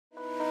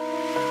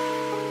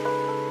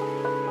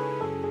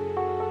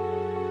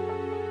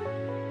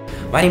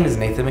My name is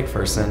Nathan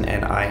McPherson,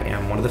 and I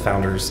am one of the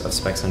founders of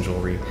Spexton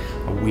Jewelry.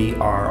 We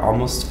are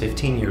almost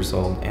 15 years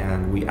old,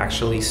 and we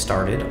actually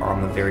started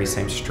on the very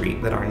same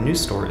street that our new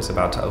store is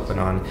about to open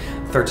on,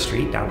 3rd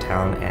Street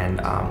downtown,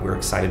 and we're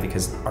excited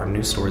because our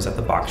new store is at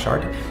the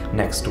Boxyard,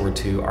 next door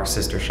to our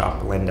sister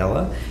shop,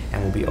 Landella,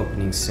 and we'll be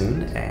opening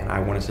soon, and I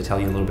wanted to tell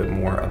you a little bit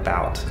more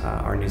about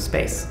our new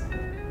space.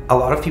 A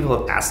lot of people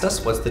have asked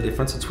us what's the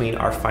difference between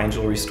our fine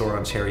jewelry store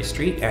on Cherry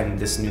Street and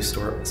this new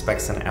store,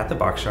 Spexton, at the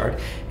Boxyard.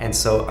 And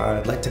so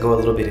I'd like to go a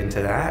little bit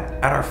into that.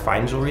 At our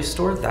fine jewelry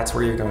store, that's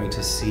where you're going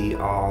to see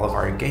all of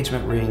our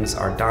engagement rings,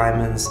 our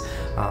diamonds,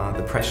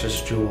 the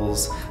precious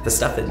jewels, the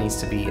stuff that needs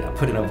to be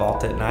put in a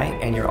vault at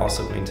night. And you're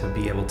also going to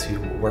be able to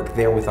work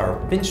there with our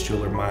vintage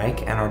jeweler,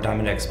 Mike, and our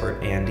diamond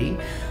expert, Andy.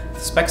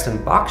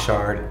 Spexton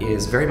Boxyard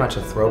is very much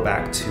a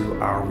throwback to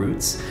our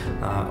roots.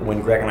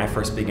 When Greg and I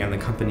first began the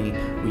company,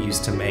 we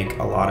used to make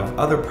a lot of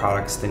other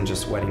products than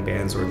just wedding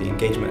bands or the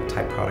engagement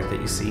type product that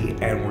you see,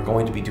 and we're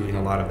going to be doing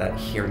a lot of that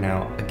here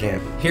now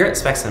again. Here at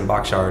Spexton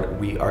Boxyard,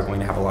 we are going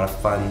to have a lot of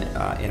fun,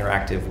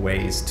 interactive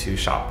ways to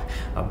shop.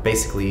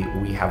 Basically,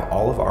 we have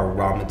all of our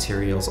raw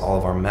materials, all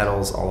of our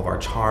metals, all of our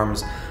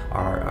charms,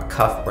 our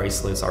cuff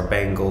bracelets, our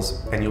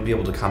bangles, and you'll be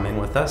able to come in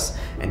with us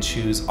and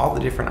choose all the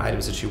different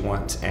items that you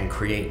want and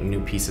create new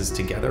pieces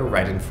together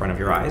right in front of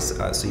your eyes.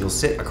 So you'll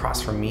sit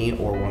across from me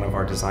or one of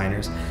our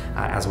designers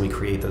as we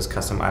create those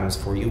custom items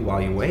for you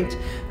while you wait,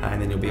 and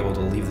then you'll be able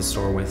to leave the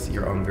store with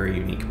your own very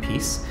unique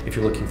piece. If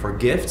you're looking for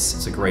gifts,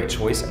 it's a great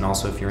choice, and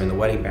also if you're in the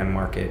wedding band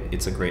market,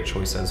 it's a great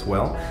choice as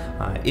well.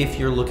 If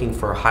you're looking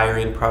for higher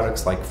end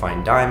products like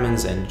fine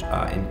diamonds and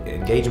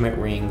engagement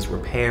rings,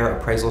 repair,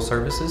 appraisal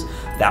services,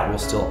 that will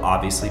still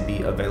obviously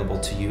be available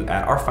to you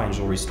at our fine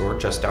jewelry store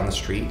just down the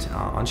street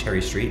on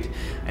Cherry Street.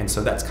 And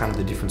so that's kind of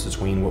the difference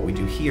between what we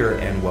do here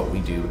and what we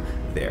do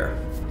there.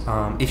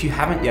 If you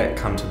haven't yet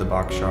come to the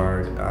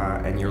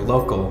Boxyard and you're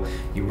local,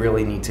 you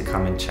really need to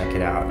come and check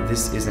it out.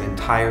 This is an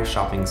entire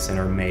shopping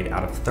center made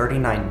out of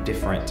 39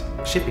 different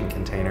shipping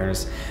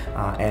containers.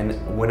 And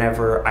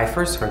whenever I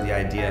first heard the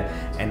idea,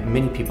 and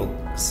many people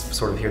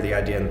sort of hear the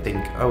idea and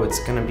think, oh,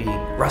 it's gonna be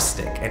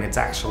rustic, and it's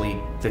actually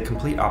the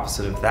complete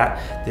opposite of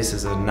that. This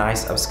is a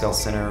nice upscale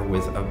center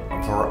with a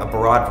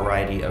broad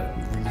variety of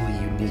really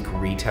unique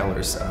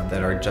retailers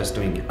that are just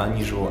doing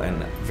unusual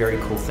and very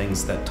cool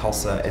things that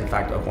Tulsa, in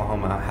fact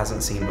Oklahoma,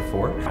 hasn't seen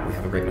before. We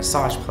have a great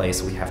massage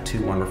place, we have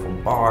 2 wonderful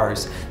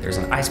bars, there's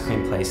an ice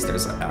cream place,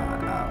 there's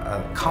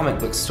a comic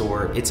book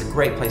store. It's a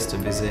great place to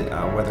visit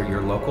whether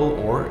you're local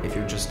or if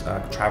you're just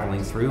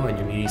traveling through and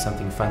you're needing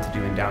something fun to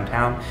do in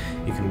downtown.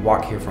 You can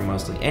walk here from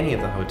mostly any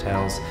of the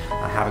hotels,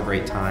 have a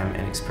great time,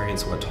 and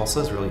experience what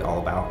Tulsa is really all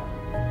about.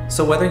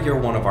 So whether you're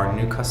one of our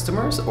new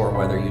customers or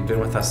whether you've been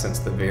with us since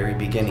the very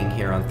beginning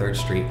here on 3rd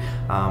Street,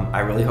 I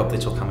really hope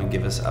that you'll come and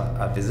give us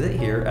a visit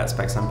here at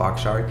Spexton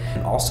Boxyard.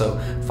 And also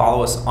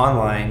follow us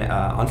online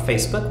on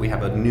Facebook. We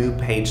have a new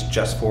page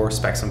just for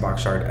Spexton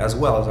Boxyard, as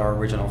well as our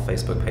original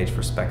Facebook page for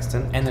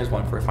Spexton. And there's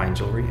one for fine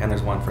jewelry, and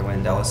there's one for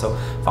Landella. So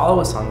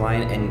follow us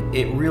online, and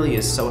it really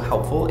is so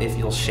helpful if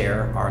you'll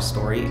share our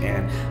story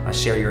and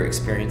share your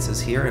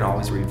experiences here, and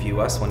always review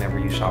us whenever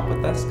you shop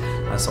with us.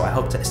 So I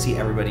hope to see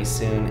everybody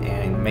soon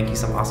and make you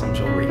some awesome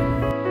jewelry.